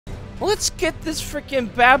Let's get this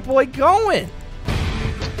freaking bad boy going.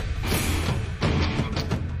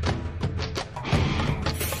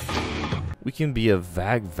 We can be a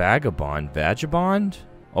vagabond,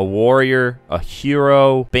 a warrior, a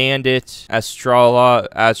hero, bandit, astrologer.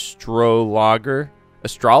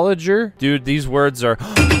 Dude, these words are.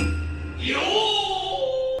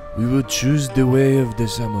 We will choose the way of the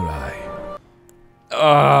samurai.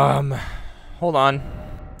 Hold on.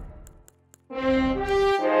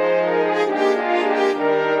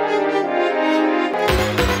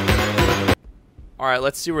 All right,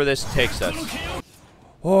 let's see where this takes us.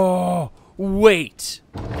 Oh, wait.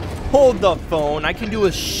 Hold the phone. I can do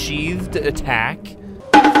a sheathed attack.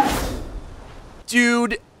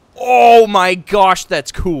 Dude, oh my gosh,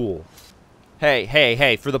 that's cool.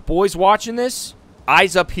 Hey, for the boys watching this,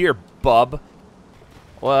 eyes up here, bub.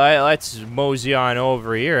 Well, let's mosey on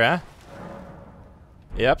over here, huh?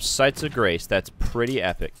 Yep, Sights of Grace. That's pretty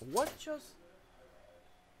epic. What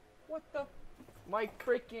the? My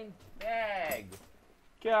freaking bag.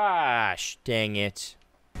 Gosh, dang it.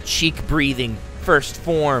 Cheek breathing, first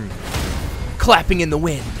form. Clapping in the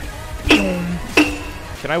wind.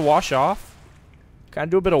 Can I wash off? Can I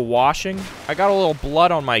do a bit of washing? I got a little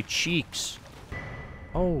blood on my cheeks.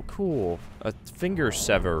 Oh, cool. A finger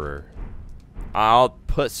severer. I'll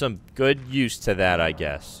put some good use to that, I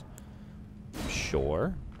guess.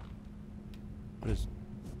 Sure.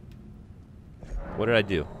 What did I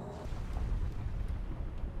do?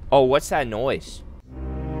 Oh, what's that noise?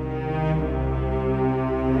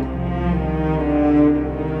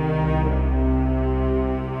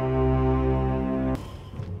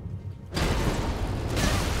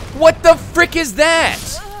 What the frick is that?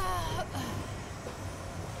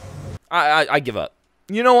 I give up.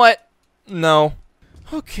 You know what? No.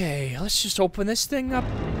 Okay, let's just open this thing up.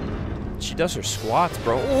 She does her squats,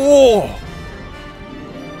 bro. Oh!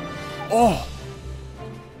 Oh!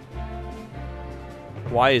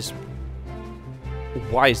 Why is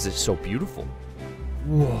this so beautiful?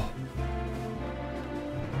 Whoa.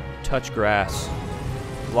 Touch grass.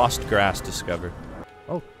 Lost grass discovered.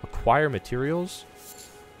 Oh, acquire materials?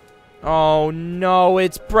 Oh no,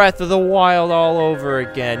 it's Breath of the Wild all over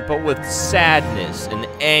again, but with sadness and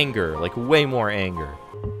anger, like way more anger.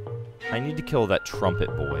 I need to kill that trumpet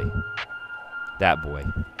boy. That boy.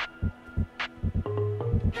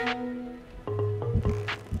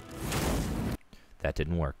 That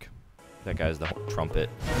didn't work. That guy's the trumpet.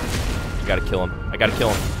 I gotta kill him. I gotta kill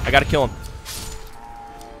him. I gotta kill him.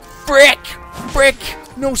 Frick! Frick!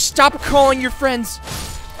 No, stop calling your friends!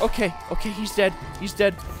 Okay, he's dead. He's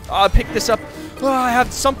dead. Pick this up. Oh, I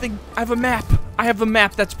have something. I have a map. I have a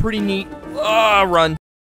map that's pretty neat. Run.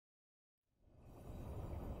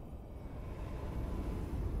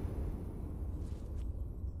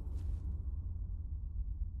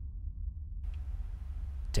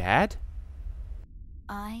 Dad?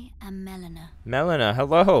 I am Melina. Melina,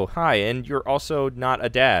 hello. Hi, and you're also not a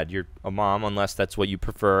dad. You're a mom, unless that's what you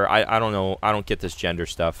prefer. I don't know. I don't get this gender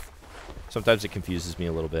stuff. Sometimes it confuses me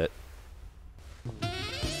a little bit.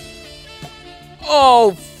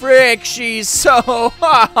 Oh, frick, she's so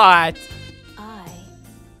hot!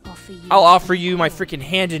 I'll offer you my freaking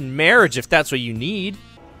hand in marriage if that's what you need.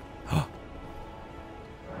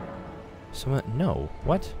 No,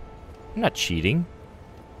 what? I'm not cheating.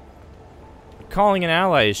 Calling an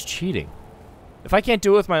ally is cheating. If I can't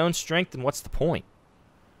do it with my own strength, then what's the point?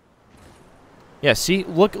 Yeah, see?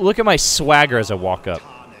 Look at my swagger as I walk up.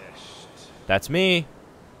 That's me.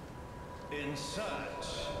 In search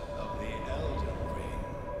of the eldenring.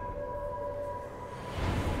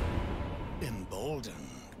 Emboldened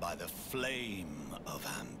by the flame of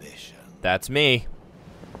ambition. That's me.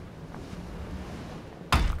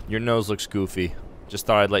 Your nose looks goofy. Just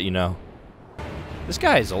thought I'd let you know. This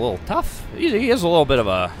guy is a little tough. He has a little bit of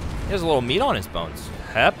a. He has a little meat on his bones.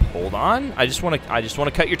 Hep, hold on. I just want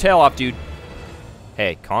to cut your tail off, dude.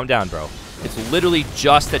 Hey, calm down, bro. It's literally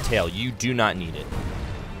just a tail. You do not need it.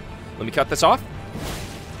 Let me cut this off.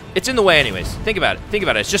 It's in the way anyways. Think about it. Think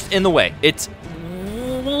about it. It's just in the way. It's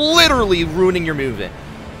literally ruining your movement.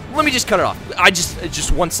 Let me just cut it off.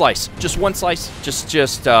 Just one slice. Just one slice.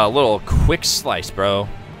 Just a little quick slice, bro.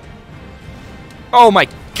 Oh my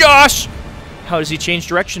gosh! How does he change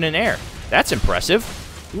direction in air? That's impressive.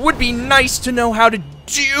 Would be nice to know how to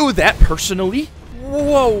do that personally.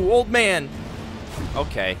 Whoa, old man.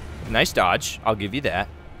 Okay. Nice dodge. I'll give you that.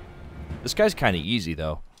 This guy's kind of easy,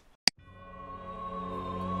 though.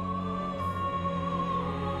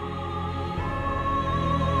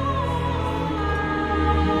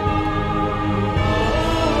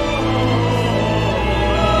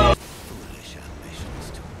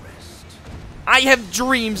 I I have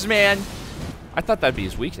dreams, man. I thought that'd be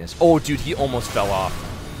his weakness. Oh, dude, he almost fell off.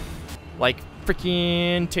 Like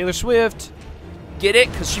freaking Taylor Swift. Get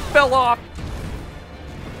it? Because she fell off.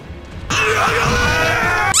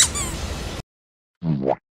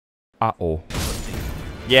 Uh-oh.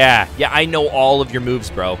 Yeah, I know all of your moves,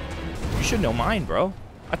 bro. You should know mine, bro.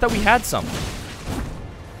 I thought we had some.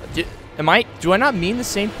 Do I not mean the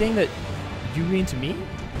same thing that you mean to me?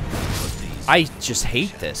 I just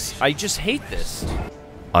hate this. I just hate this.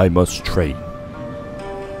 I must train.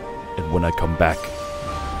 And when I come back,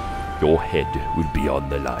 your head will be on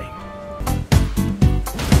the line.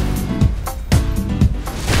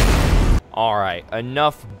 Alright,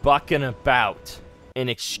 enough bucking about. And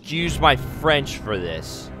excuse my French for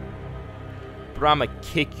this. But I'ma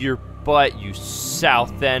kick your butt, you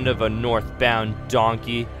south end of a northbound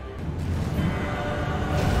donkey.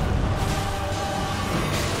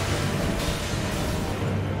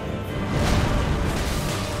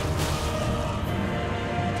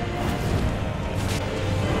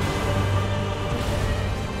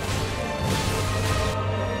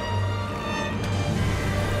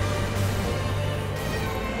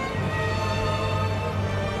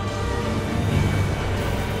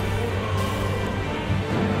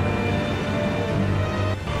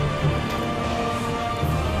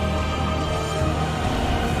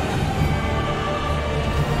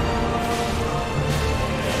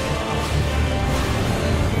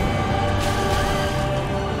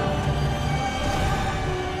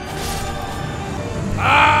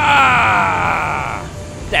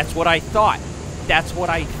 That's what I thought. That's what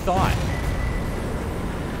I thought.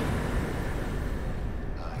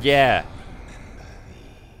 Yeah.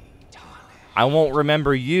 I won't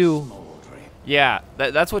remember you. Yeah,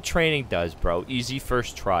 that's what training does, bro. Easy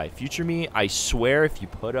first try. Future me, I swear if you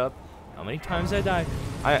put up how many times I die,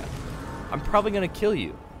 I'm probably gonna kill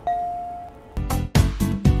you.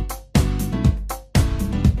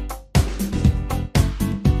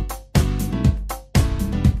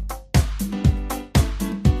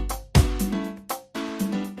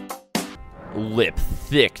 Lip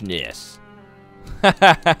thickness.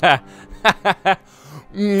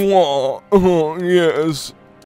 Oh, yes.